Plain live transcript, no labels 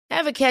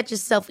Ever catch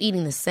yourself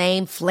eating the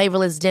same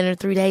flavorless dinner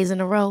 3 days in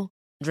a row?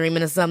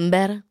 Dreaming of something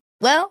better?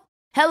 Well,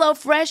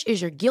 HelloFresh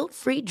is your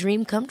guilt-free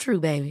dream come true,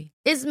 baby.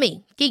 It's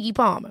me, Keke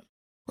Palmer.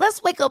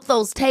 Let's wake up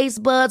those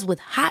taste buds with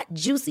hot,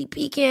 juicy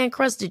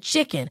pecan-crusted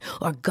chicken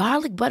or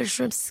garlic butter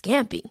shrimp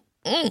scampi.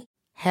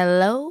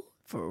 Hello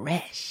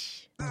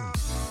Fresh.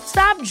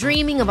 Stop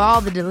dreaming of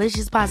all the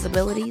delicious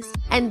possibilities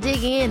and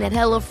dig in at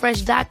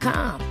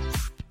HelloFresh.com.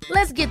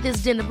 Let's get this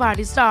dinner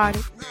party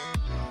started.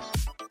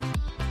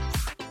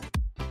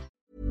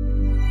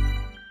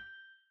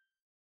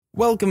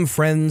 Welcome,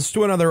 friends,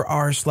 to another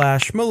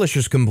rSlash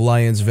malicious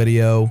compliance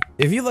video.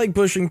 If you like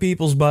pushing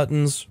people's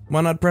buttons, why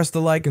not press the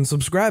like and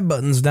subscribe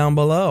buttons down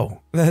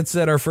below? That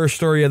said, our first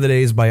story of the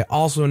day is by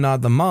Also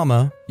Not the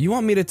Mama. You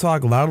want me to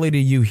talk loudly to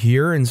you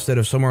here instead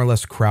of somewhere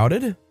less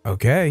crowded?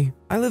 Okay.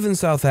 I live in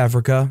South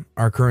Africa.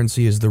 Our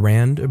currency is the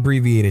rand,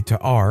 abbreviated to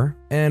R,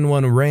 and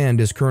 1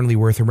 rand is currently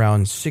worth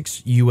around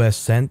 6 US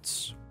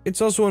cents.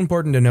 It's also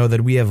important to know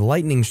that we have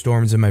lightning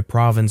storms in my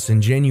province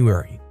in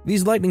January.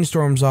 These lightning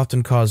storms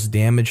often cause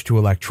damage to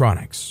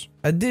electronics.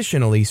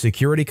 Additionally,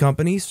 security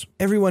companies,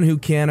 everyone who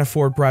can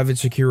afford private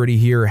security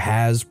here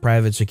has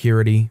private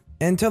security,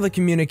 and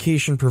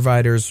telecommunication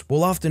providers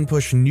will often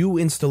push new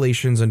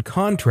installations and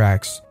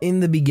contracts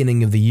in the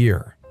beginning of the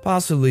year.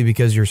 Possibly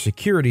because your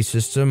security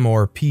system,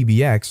 or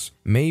PBX,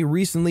 may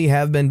recently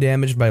have been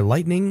damaged by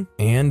lightning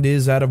and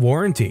is out of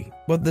warranty.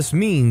 What this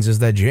means is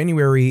that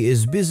January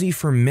is busy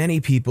for many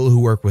people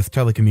who work with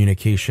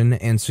telecommunication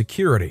and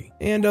security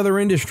and other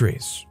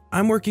industries.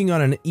 I'm working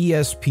on an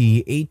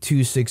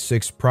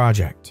ESP8266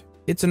 project.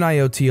 It's an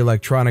IoT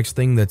electronics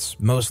thing that's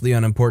mostly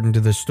unimportant to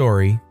the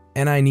story,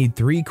 and I need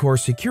 3 core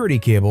security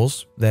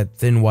cables, that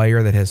thin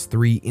wire that has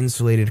 3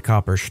 insulated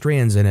copper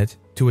strands in it,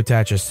 to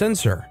attach a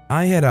sensor.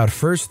 I head out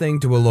first thing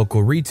to a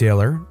local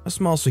retailer, a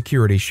small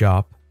security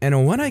shop,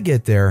 and when I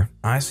get there,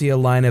 I see a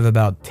line of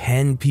about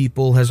 10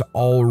 people has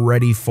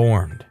already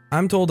formed.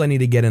 I'm told I need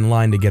to get in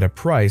line to get a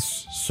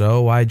price,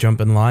 so I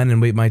jump in line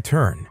and wait my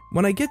turn.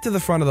 When I get to the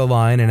front of the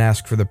line and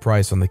ask for the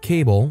price on the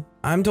cable,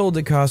 I'm told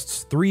it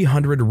costs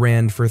 300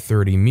 rand for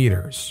 30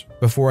 meters.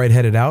 Before I'd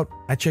headed out,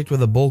 I checked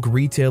with a bulk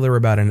retailer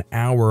about an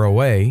hour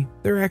away.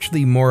 They're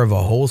actually more of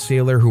a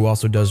wholesaler who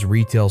also does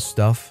retail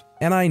stuff,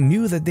 and I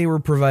knew that they were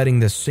providing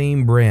the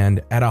same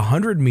brand at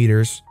 100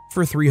 meters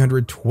for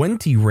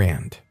 320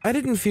 rand. I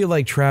didn't feel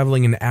like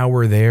traveling an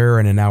hour there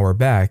and an hour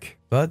back,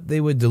 but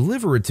they would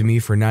deliver it to me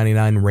for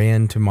 99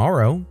 rand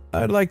tomorrow.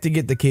 I'd like to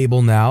get the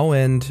cable now,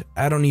 and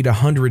I don't need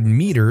 100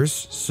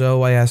 meters,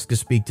 so I ask to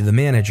speak to the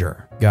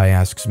manager. Guy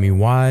asks me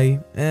why,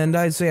 and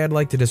I'd say I'd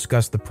like to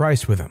discuss the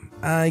price with him.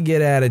 I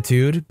get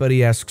attitude, but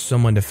he asks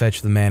someone to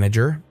fetch the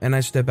manager, and I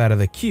step out of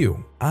the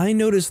queue. I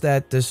notice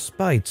that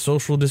despite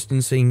social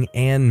distancing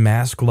and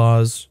mask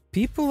laws,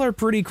 people are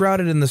pretty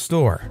crowded in the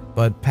store,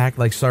 but packed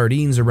like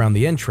sardines around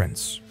the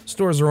entrance.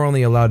 Stores are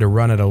only allowed to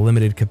run at a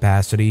limited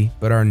capacity,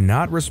 but are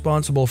not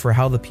responsible for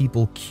how the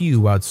people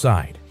queue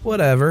outside.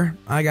 Whatever,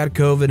 I got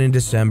COVID in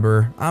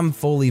December, I'm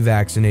fully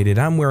vaccinated,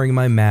 I'm wearing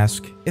my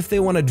mask. If they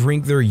want to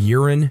drink their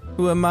urine,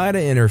 who am I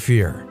to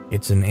interfere?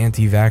 It's an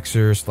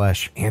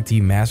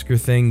anti-vaxxer/anti-masker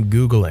thing,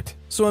 Google it.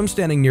 So I'm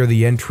standing near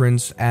the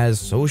entrance, as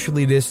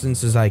socially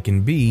distanced as I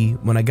can be,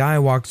 when a guy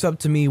walks up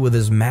to me with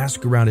his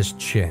mask around his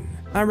chin.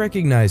 I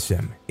recognize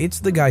him. It's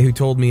the guy who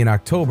told me in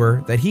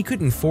October that he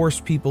couldn't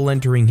force people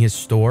entering his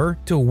store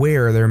to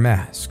wear their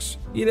masks.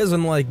 He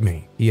doesn't like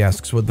me. He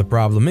asks what the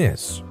problem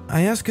is.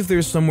 I ask if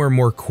there's somewhere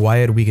more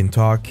quiet we can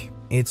talk.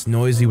 It's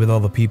noisy with all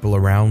the people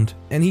around,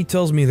 and he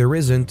tells me there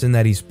isn't and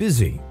that he's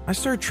busy. I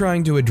start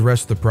trying to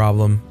address the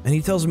problem, and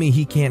he tells me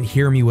he can't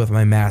hear me with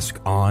my mask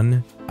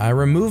on. I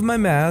remove my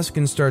mask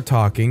and start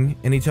talking,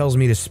 and he tells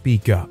me to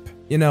speak up.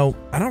 You know,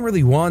 I don't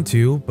really want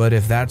to, but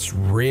if that's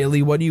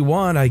really what you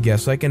want, I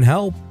guess I can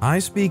help. I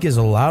speak as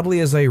loudly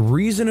as I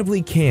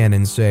reasonably can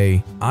and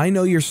say, I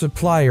know your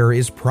supplier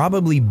is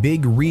probably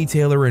big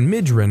retailer in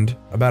Midrand,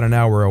 about an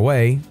hour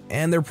away,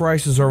 and their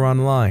prices are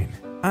online.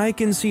 I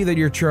can see that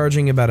you're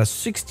charging about a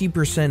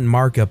 60%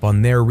 markup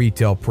on their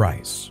retail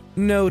price.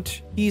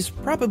 Note, he's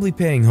probably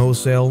paying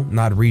wholesale,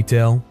 not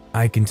retail.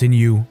 I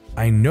continue,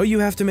 I know you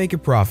have to make a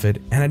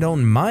profit, and I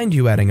don't mind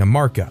you adding a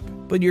markup,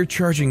 but you're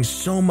charging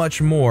so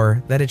much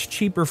more that it's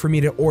cheaper for me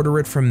to order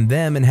it from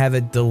them and have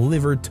it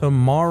delivered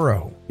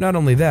tomorrow. Not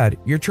only that,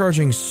 you're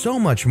charging so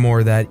much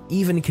more that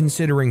even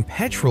considering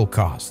petrol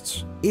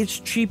costs, it's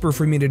cheaper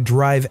for me to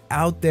drive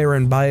out there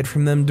and buy it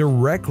from them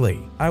directly.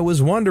 I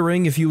was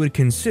wondering if you would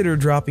consider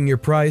dropping your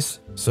price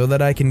so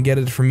that I can get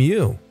it from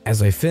you.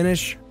 As I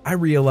finish, I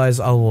realize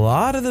a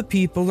lot of the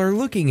people are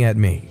looking at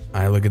me.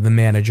 I look at the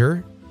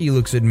manager, he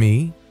looks at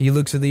me, he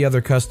looks at the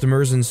other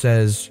customers and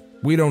says,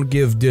 "We don't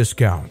give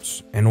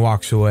discounts," and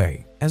walks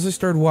away. As I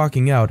start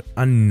walking out,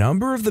 a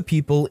number of the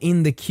people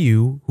in the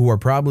queue, who are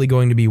probably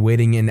going to be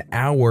waiting an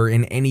hour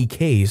in any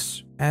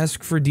case,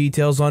 ask for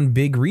details on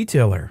big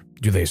retailer.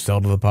 Do they sell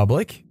to the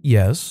public?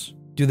 Yes.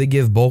 Do they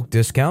give bulk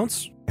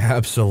discounts?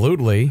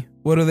 Absolutely.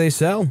 What do they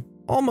sell?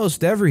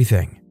 Almost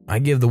everything. I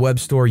give the web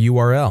store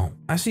URL.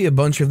 I see a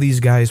bunch of these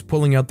guys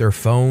pulling out their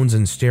phones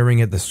and staring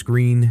at the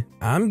screen.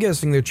 I'm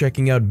guessing they're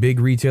checking out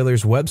big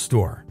retailer's web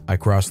store. I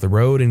cross the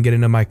road and get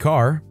into my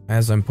car.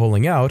 As I'm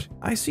pulling out,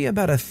 I see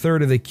about a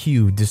third of the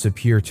queue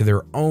disappear to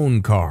their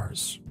own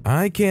cars.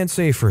 I can't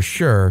say for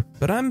sure,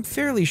 but I'm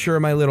fairly sure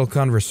my little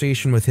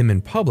conversation with him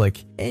in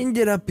public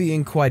ended up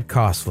being quite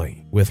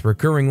costly, with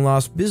recurring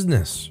lost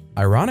business.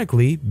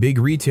 Ironically, big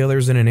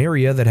retailers in an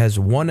area that has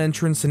one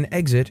entrance and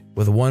exit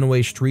with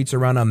one-way streets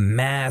around a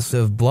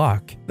massive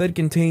block that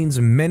contains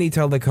many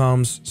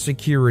telecoms,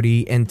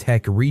 security, and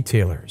tech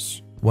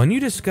retailers. When you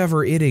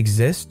discover it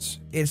exists,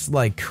 it's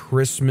like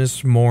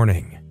Christmas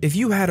morning. If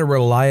you had a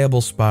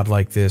reliable spot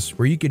like this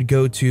where you could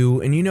go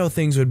to and you know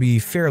things would be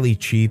fairly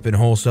cheap and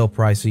wholesale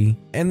pricey,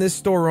 and this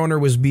store owner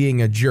was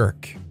being a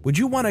jerk, would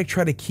you want to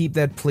try to keep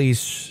that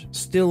place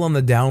still on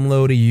the down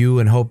low to you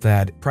and hope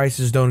that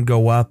prices don't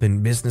go up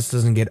and business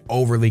doesn't get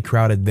overly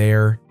crowded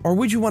there? Or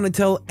would you want to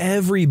tell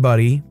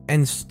everybody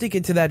and stick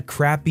it to that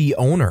crappy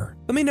owner?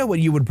 Let me know what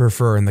you would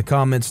prefer in the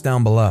comments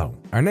down below.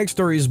 Our next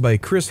story is by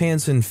Chris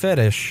Hansen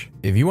Fetish.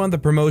 If you want the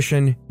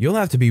promotion, you'll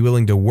have to be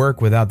willing to work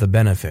without the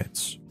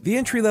benefits. The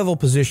entry-level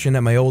position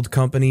at my old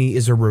company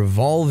is a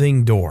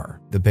revolving door.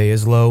 The pay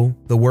is low,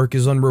 the work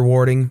is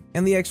unrewarding,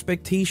 and the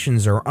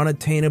expectations are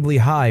unattainably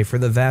high for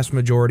the vast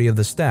majority of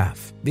the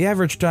staff. The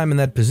average time in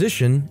that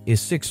position is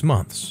 6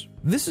 months.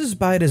 This is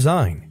by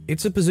design.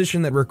 It's a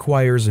position that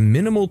requires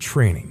minimal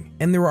training,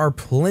 and there are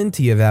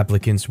plenty of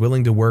applicants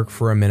willing to work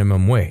for a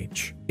minimum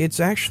wage. It's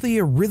actually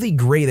a really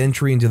great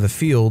entry into the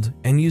field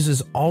and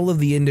uses all of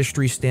the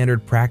industry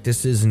standard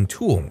practices and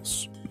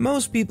tools.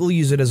 Most people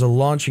use it as a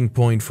launching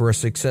point for a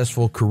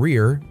successful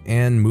career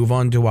and move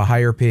on to a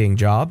higher paying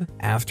job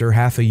after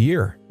half a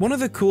year. One of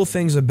the cool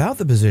things about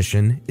the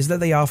position is that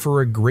they offer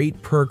a great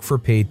perk for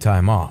paid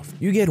time off.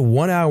 You get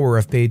 1 hour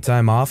of paid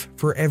time off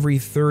for every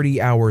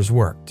 30 hours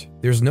worked.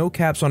 There's no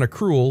caps on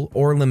accrual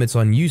or limits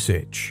on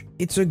usage.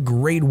 It's a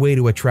great way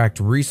to attract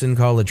recent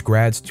college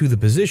grads to the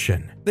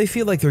position. They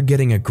feel like they're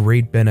getting a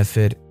great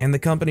benefit, and the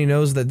company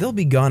knows that they'll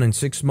be gone in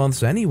 6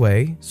 months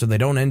anyway, so they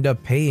don't end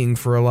up paying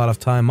for a lot of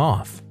time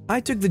off. I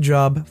took the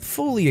job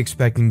fully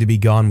expecting to be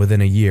gone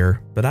within a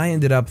year, but I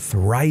ended up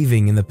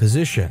thriving in the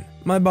position.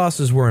 My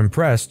bosses were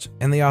impressed,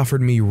 and they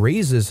offered me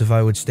raises if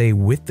I would stay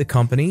with the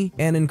company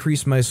and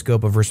increase my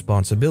scope of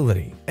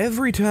responsibility.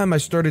 Every time I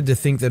started to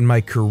think that my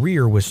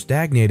career was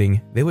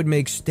stagnating, they would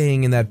make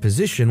staying in that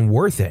position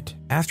worth it.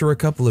 After a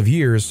couple of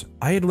years,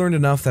 I had learned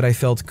enough that I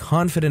felt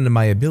confident in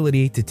my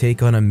ability to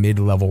take on a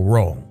mid-level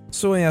role.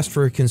 So I asked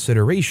for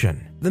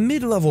consideration. The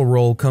mid-level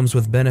role comes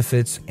with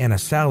benefits and a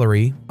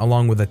salary,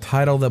 along with a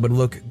title that would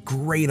look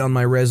great on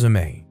my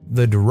resume.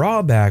 The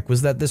drawback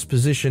was that this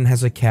position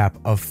has a cap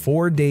of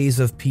 4 days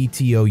of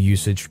PTO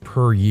usage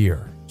per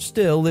year.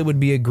 Still, it would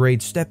be a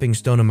great stepping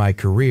stone in my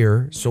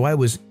career, so I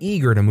was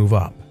eager to move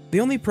up. The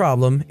only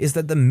problem is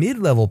that the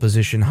mid-level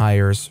position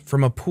hires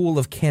from a pool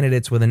of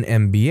candidates with an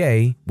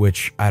MBA,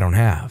 which I don't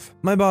have.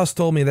 My boss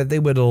told me that they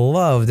would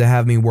love to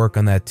have me work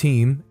on that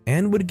team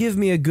and would give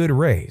me a good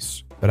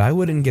raise, but I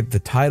wouldn't get the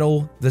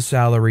title, the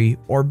salary,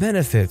 or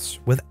benefits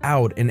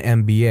without an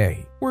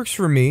MBA. Works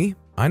for me.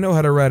 I know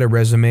how to write a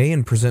resume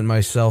and present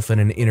myself in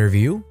an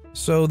interview,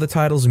 so the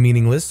title's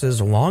meaningless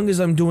as long as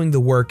I'm doing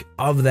the work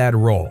of that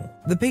role.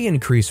 The pay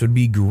increase would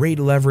be great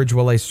leverage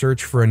while I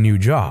search for a new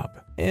job.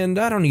 And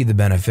I don't need the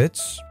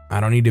benefits. I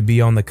don't need to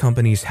be on the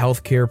company's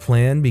healthcare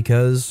plan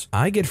because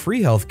I get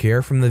free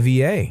healthcare from the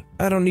VA.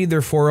 I don't need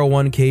their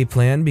 401k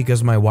plan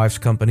because my wife's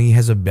company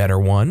has a better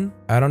one.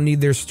 I don't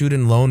need their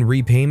student loan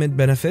repayment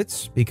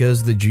benefits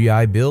because the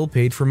GI Bill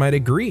paid for my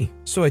degree.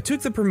 So I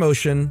took the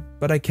promotion,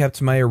 but I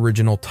kept my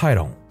original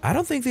title. I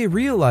don't think they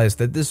realized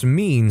that this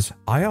means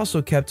I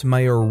also kept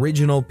my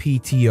original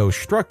PTO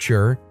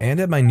structure, and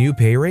at my new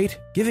pay rate,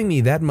 giving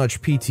me that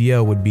much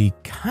PTO would be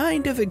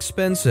kind of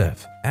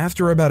expensive.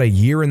 After about a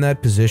year in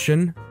that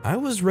position, I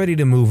was ready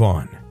to move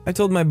on. I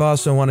told my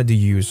boss I wanted to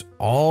use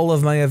all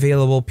of my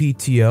available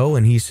PTO,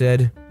 and he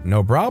said,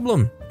 "No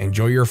problem.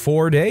 Enjoy your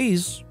 4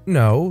 days."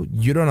 No,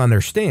 you don't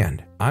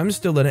understand. I'm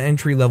still at an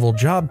entry-level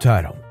job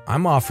title.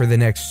 I'm off for the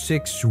next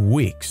 6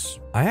 weeks.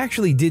 I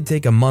actually did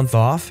take a month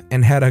off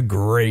and had a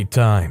great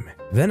time.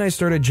 Then I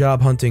started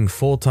job hunting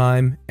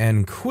full-time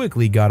and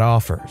quickly got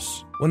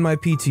offers. When my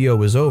PTO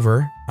was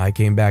over, I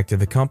came back to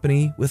the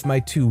company with my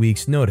 2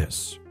 weeks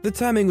notice. The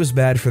timing was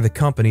bad for the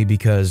company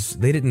because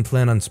they didn't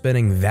plan on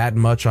spending that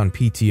much on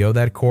PTO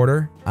that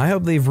quarter. I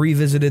hope they've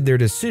revisited their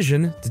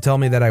decision to tell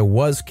me that I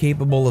was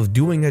capable of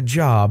doing a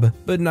job,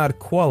 but not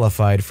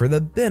qualified for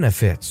the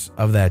benefits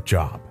of that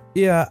job.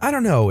 Yeah, I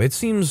don't know, it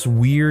seems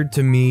weird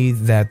to me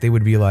that they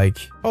would be like,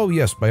 "Oh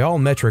yes, by all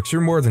metrics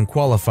you're more than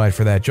qualified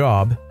for that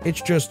job.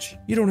 It's just,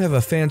 you don't have a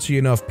fancy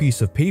enough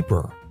piece of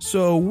paper,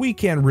 so we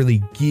can't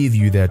really give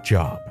you that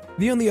job."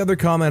 The only other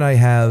comment I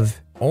have,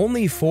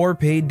 only 4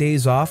 paid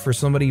days off for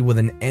somebody with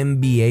an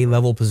MBA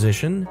level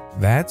position?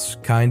 That's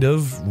kind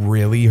of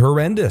really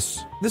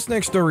horrendous. This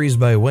next story is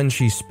by When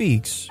She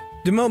Speaks.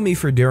 Demote me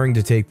for daring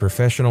to take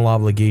professional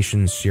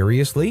obligations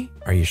seriously?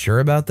 Are you sure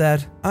about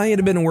that? I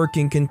had been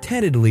working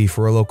contentedly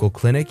for a local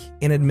clinic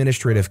in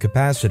administrative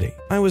capacity.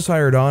 I was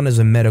hired on as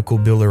a medical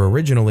biller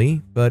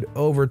originally, but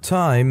over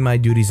time my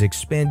duties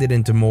expanded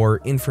into more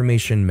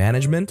information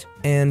management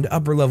and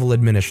upper-level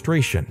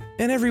administration,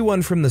 and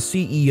everyone from the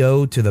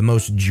CEO to the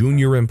most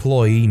junior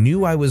employee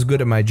knew I was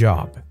good at my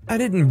job. I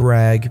didn't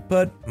brag,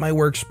 but my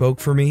work spoke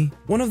for me.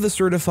 One of the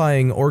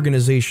certifying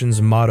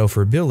organization's motto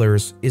for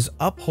billers is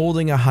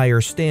upholding a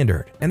higher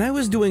standard, and I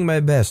was doing my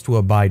best to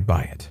abide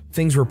by it.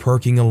 Things were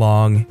perking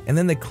along, and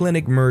then the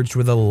clinic merged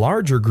with a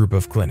larger group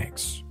of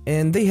clinics,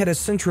 and they had a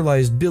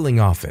centralized billing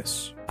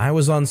office. I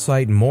was on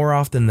site more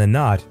often than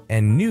not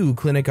and knew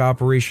clinic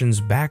operations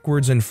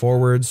backwards and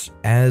forwards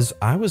as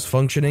I was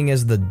functioning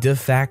as the de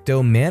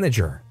facto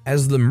manager.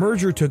 As the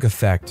merger took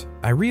effect,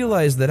 I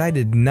realized that I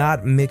did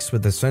not mix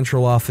with the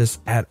central office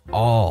at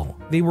all.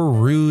 They were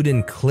rude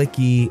and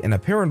cliquey, and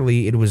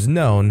apparently it was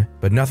known,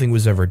 but nothing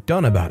was ever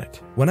done about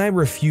it. When I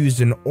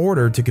refused an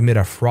order to commit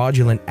a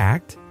fraudulent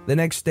act, the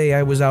next day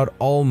I was out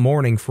all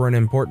morning for an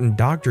important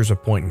doctor's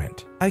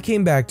appointment. I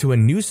came back to a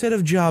new set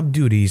of job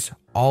duties,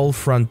 all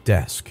front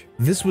desk.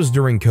 This was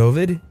during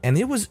COVID, and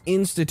it was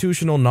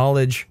institutional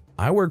knowledge.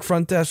 I work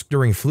front desk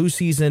during flu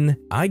season.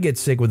 I get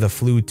sick with the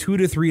flu 2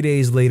 to 3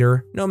 days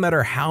later, no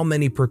matter how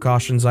many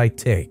precautions I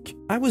take.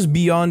 I was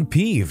beyond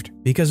peeved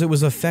because it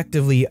was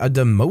effectively a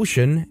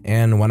demotion,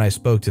 and when I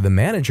spoke to the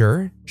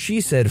manager, she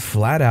said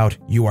flat out,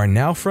 "You are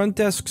now front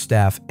desk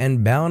staff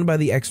and bound by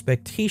the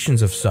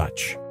expectations of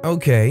such."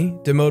 Okay,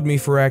 demote me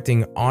for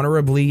acting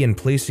honorably and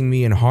placing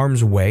me in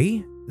harm's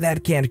way?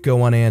 That can't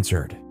go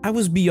unanswered. I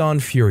was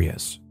beyond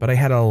furious, but I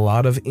had a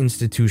lot of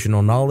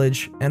institutional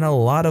knowledge and a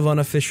lot of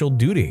unofficial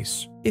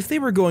duties. If they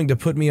were going to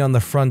put me on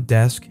the front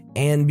desk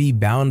and be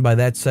bound by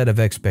that set of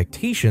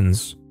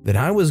expectations, then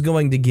I was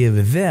going to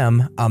give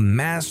them a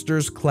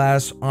master's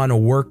class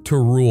on work to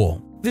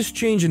rule. This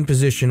change in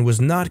position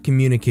was not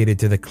communicated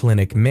to the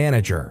clinic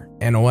manager,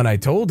 and when I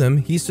told him,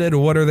 he said,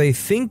 "What are they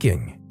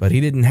thinking?" But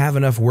he didn't have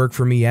enough work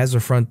for me as a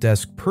front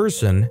desk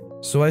person,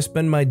 so I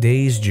spend my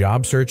days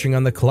job searching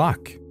on the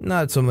clock.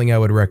 Not something I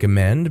would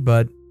recommend,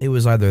 but it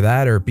was either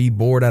that or be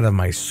bored out of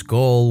my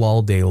skull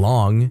all day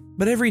long.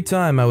 But every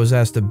time I was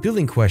asked a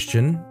billing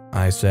question,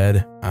 I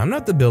said, "I'm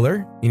not the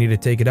biller. You need to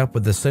take it up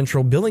with the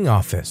central billing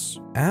office."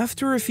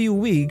 After a few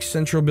weeks,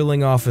 central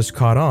billing office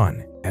caught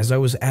on, as I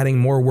was adding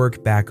more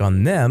work back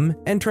on them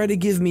and tried to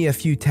give me a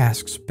few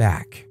tasks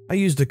back. I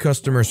used a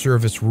customer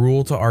service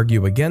rule to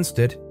argue against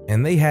it,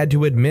 and they had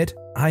to admit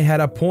I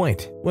had a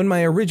point. When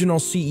my original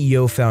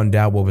CEO found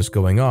out what was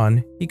going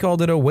on, he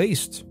called it a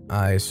waste.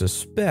 I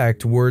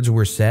suspect words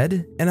were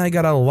said, and I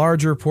got a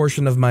larger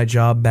portion of my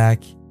job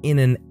back in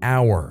an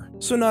hour.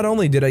 So not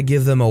only did I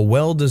give them a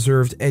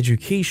well-deserved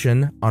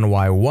education on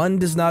why one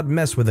does not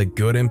mess with a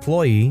good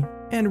employee,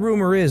 and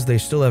rumor is they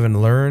still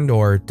haven't learned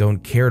or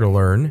don't care to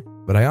learn,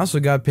 but I also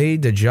got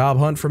paid to job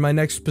hunt for my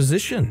next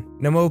position.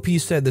 Now, OP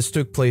said this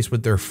took place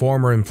with their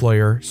former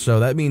employer, so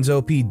that means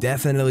OP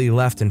definitely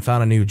left and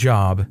found a new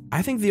job.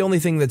 I think the only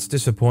thing that's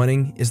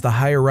disappointing is the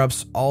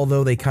higher-ups,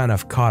 although they kind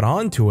of caught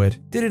on to it,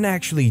 didn't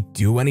actually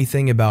do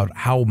anything about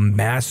how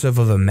massive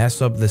of a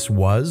mess-up this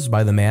was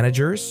by the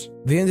managers.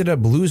 They ended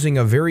up losing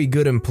a very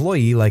good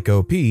employee like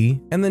OP,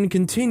 and then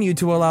continued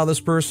to allow this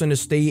person to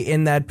stay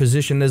in that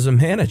position as a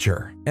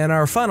manager. And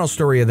our final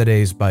story of the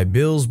day is by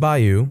Bill's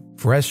Bayou.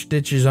 Fresh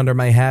stitches under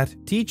my hat.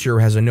 Teacher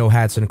has a no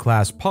hats in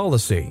class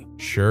policy.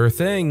 Sure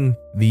thing.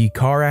 The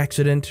car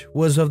accident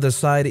was of the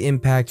side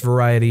impact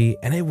variety,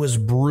 and it was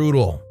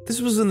brutal.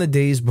 This was in the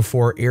days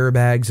before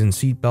airbags and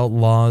seatbelt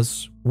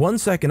laws. 1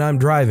 second I'm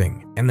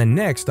driving, and the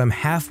next I'm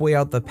halfway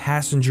out the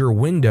passenger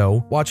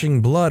window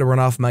watching blood run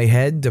off my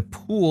head to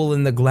pool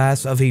in the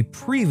glass of a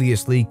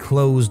previously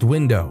closed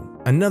window.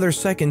 Another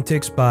second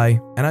ticks by,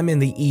 and I'm in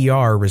the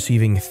ER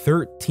receiving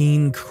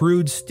 13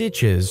 crude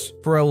stitches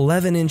for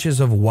 11 inches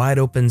of wide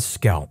open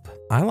scalp.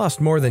 I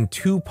lost more than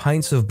 2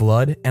 pints of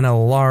blood and a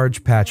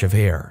large patch of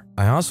hair.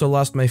 I also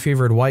lost my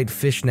favorite white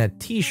fishnet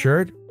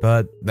t-shirt,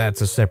 but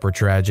that's a separate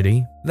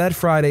tragedy. That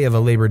Friday of a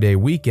Labor Day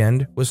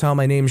weekend was how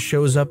my name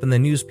shows up in the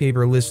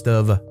newspaper list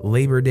of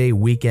Labor Day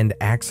weekend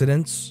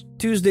accidents.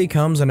 Tuesday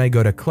comes and I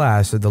go to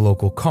class at the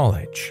local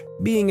college.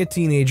 Being a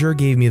teenager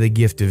gave me the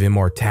gift of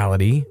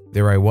immortality.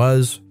 There I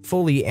was,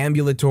 fully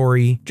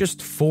ambulatory,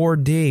 just 4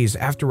 days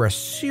after a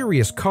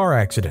serious car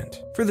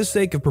accident. For the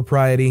sake of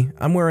propriety,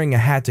 I'm wearing a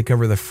hat to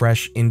cover the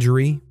fresh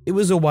injury. It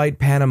was a white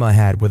Panama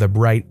hat with a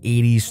bright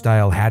 80s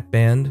style hat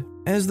band.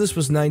 As this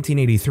was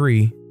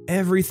 1983,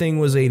 everything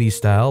was 80s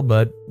style,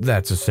 but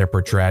that's a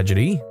separate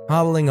tragedy.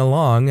 Hobbling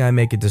along, I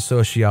make it to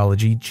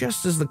sociology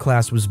just as the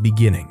class was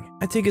beginning.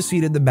 I take a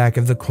seat at the back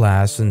of the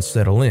class and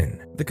settle in.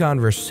 The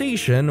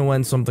conversation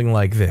went something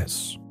like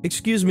this.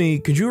 "Excuse me,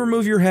 could you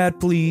remove your hat,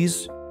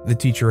 please?" The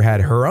teacher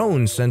had her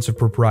own sense of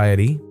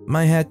propriety.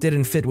 My hat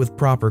didn't fit with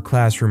proper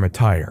classroom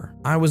attire.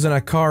 "I was in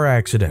a car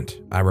accident,"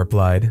 I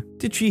replied.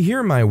 Did she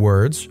hear my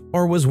words,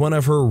 or was one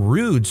of her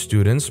rude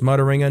students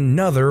muttering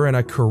another in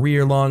a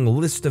career-long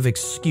list of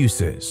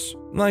excuses?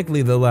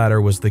 Likely the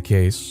latter was the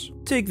case.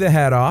 "Take the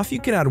hat off, you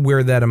cannot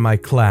wear that in my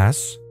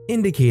class,"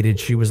 indicated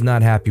she was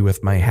not happy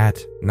with my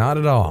hat. Not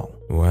at all.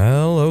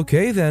 Well,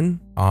 okay then.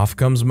 Off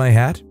comes my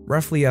hat.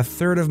 Roughly a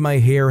third of my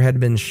hair had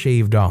been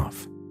shaved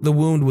off. The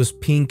wound was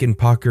pink and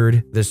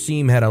puckered. The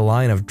seam had a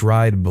line of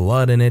dried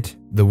blood in it.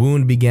 The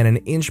wound began an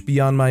inch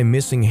beyond my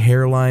missing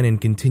hairline and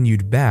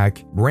continued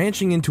back,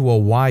 branching into a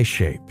Y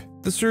shape.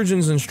 The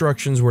surgeon's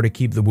instructions were to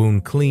keep the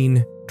wound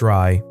clean,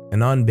 dry,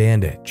 and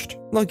unbandaged.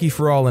 Lucky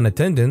for all in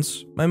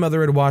attendance, my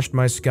mother had washed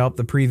my scalp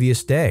the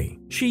previous day.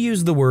 She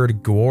used the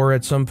word gore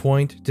at some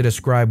point to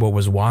describe what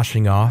was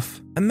washing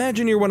off.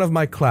 Imagine you're one of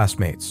my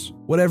classmates.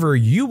 Whatever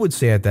you would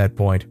say at that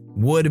point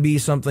would be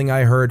something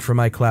I heard from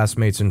my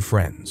classmates and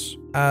friends.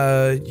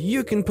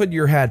 You can put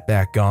your hat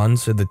back on,"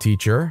 said the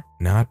teacher.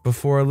 "Not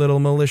before a little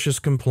malicious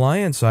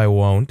compliance, I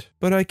won't."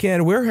 "But I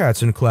can't wear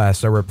hats in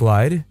class," I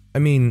replied. "I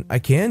mean, I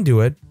can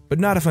do it, but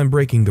not if I'm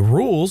breaking the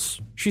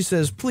rules." She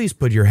says, "Please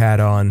put your hat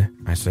on."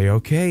 I say,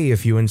 "Okay,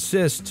 if you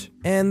insist,"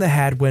 and the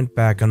hat went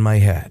back on my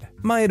head.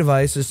 My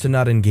advice is to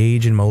not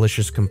engage in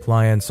malicious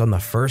compliance on the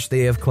first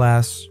day of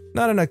class,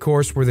 not in a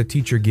course where the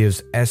teacher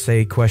gives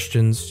essay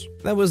questions.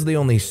 That was the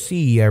only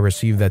C I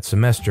received that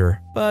semester,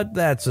 but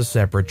that's a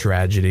separate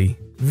tragedy.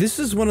 This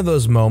is one of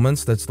those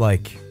moments that's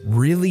like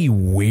really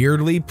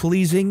weirdly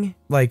pleasing.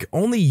 Like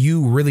only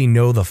you really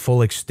know the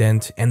full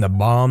extent and the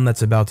bomb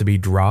that's about to be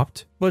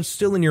dropped, but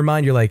still in your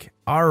mind you're like,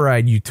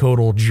 "Alright, you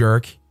total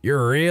jerk,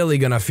 you're really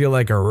gonna feel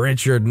like a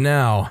Richard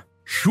now."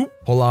 Shoop,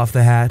 pull off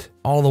the hat,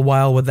 all the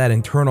while with that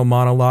internal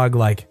monologue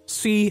like,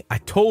 "See, I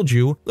told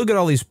you, look at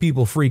all these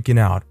people freaking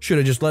out,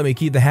 should've just let me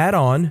keep the hat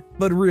on."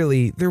 But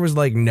really, there was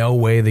like no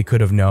way they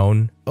could have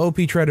known.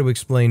 OP tried to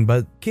explain,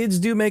 but kids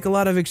do make a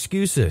lot of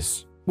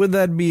excuses. With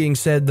that being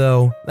said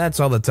though, that's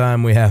all the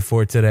time we have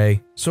for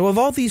today. So of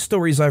all these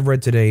stories I've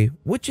read today,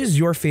 which is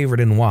your favorite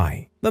and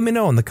why? Let me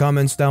know in the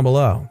comments down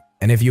below.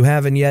 And if you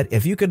haven't yet,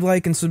 if you could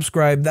like and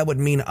subscribe, that would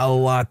mean a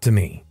lot to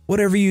me.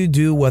 Whatever you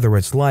do, whether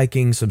it's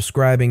liking,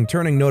 subscribing,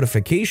 turning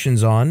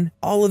notifications on,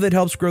 all of it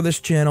helps grow this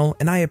channel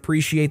and I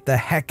appreciate the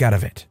heck out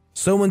of it.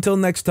 So until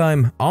next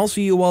time, I'll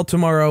see you all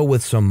tomorrow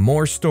with some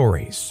more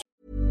stories.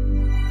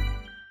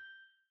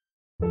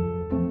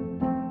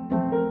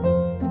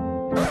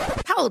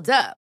 Hold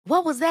up.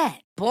 What was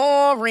that?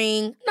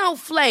 Boring. No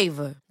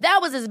flavor. That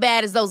was as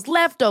bad as those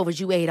leftovers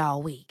you ate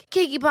all week.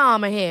 Keke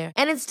Palmer here.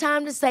 And it's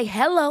time to say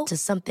hello to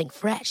something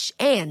fresh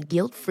and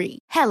guilt-free.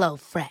 Hello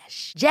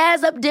Fresh.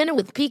 Jazz up dinner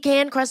with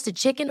pecan-crusted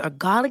chicken or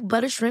garlic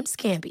butter shrimp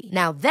scampi.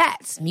 Now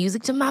that's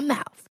music to my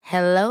mouth.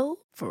 Hello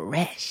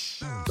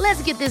Fresh.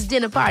 Let's get this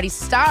dinner party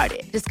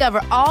started.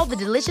 Discover all the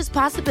delicious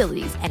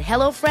possibilities at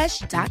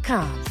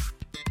HelloFresh.com.